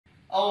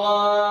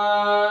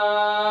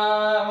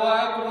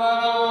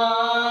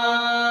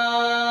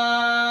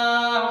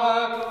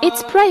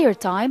It's prayer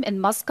time in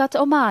Muscat,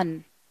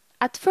 Oman.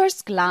 At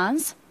first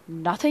glance,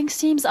 nothing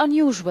seems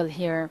unusual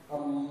here.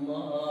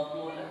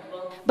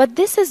 But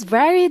this is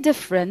very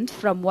different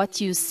from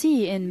what you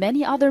see in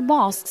many other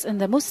mosques in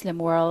the Muslim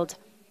world.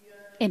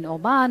 In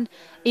Oman,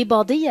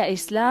 Ibadiyya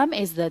Islam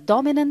is the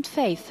dominant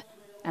faith,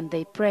 and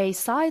they pray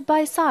side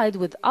by side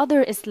with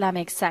other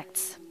Islamic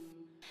sects.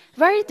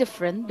 Very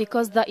different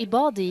because the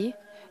Ibadi,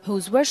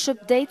 whose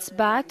worship dates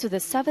back to the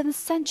 7th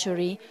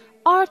century,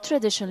 are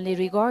traditionally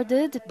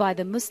regarded by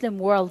the Muslim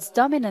world's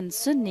dominant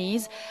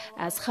Sunnis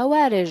as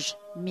Khawarij,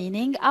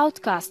 meaning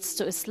outcasts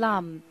to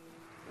Islam.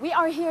 We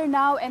are here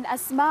now in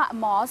Asma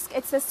Mosque.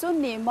 It's a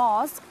Sunni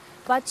mosque,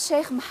 but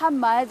Sheikh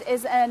Muhammad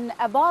is an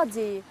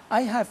Ibadi.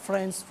 I have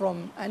friends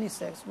from any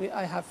sects.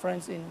 I have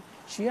friends in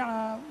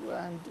Shia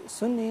and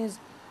Sunnis,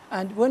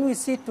 and when we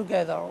sit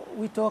together,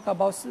 we talk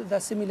about the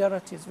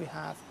similarities we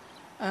have,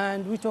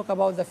 and we talk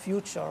about the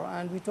future,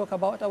 and we talk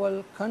about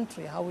our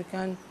country, how we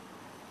can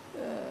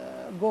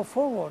go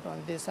forward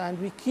on this, and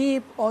we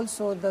keep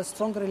also the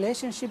strong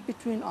relationship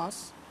between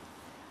us,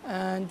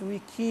 and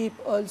we keep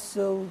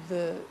also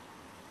the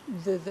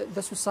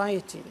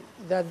society,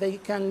 that they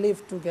can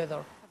live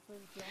together.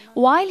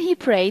 While he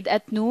prayed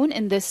at noon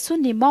in the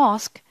Sunni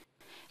mosque,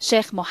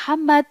 Sheikh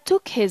Muhammad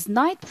took his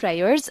night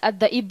prayers at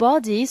the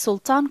Ibadi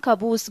Sultan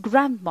Qaboos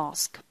Grand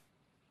Mosque.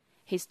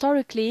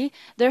 Historically,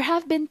 there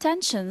have been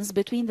tensions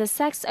between the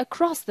sects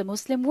across the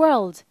Muslim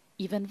world,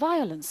 even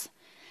violence.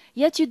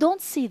 Yet you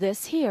don't see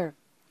this here.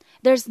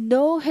 There's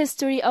no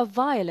history of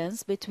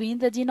violence between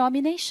the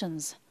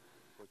denominations.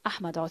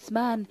 Ahmad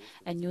Uthman,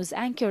 a news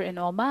anchor in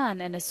Oman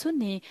and a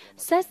Sunni,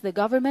 says the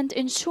government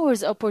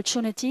ensures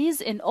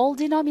opportunities in all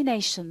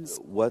denominations.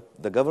 What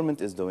the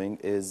government is doing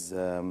is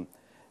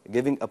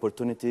giving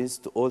opportunities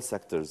to all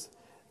sectors.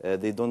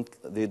 They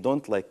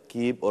don't like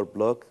keep or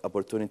block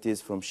opportunities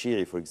from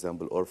Shia, for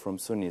example, or from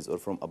Sunnis or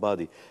from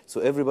Abadi.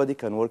 So everybody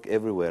can work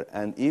everywhere.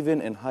 And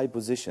even in high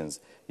positions,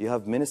 you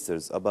have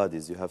ministers,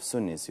 Abadis, you have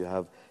Sunnis, you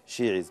have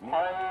Shi'is.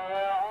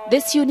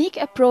 This unique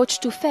approach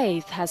to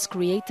faith has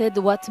created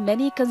what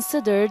many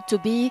consider to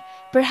be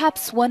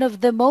perhaps one of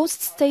the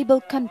most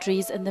stable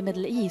countries in the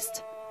Middle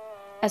East.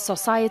 A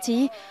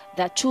society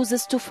that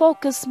chooses to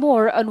focus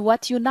more on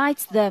what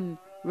unites them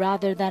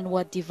rather than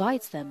what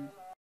divides them.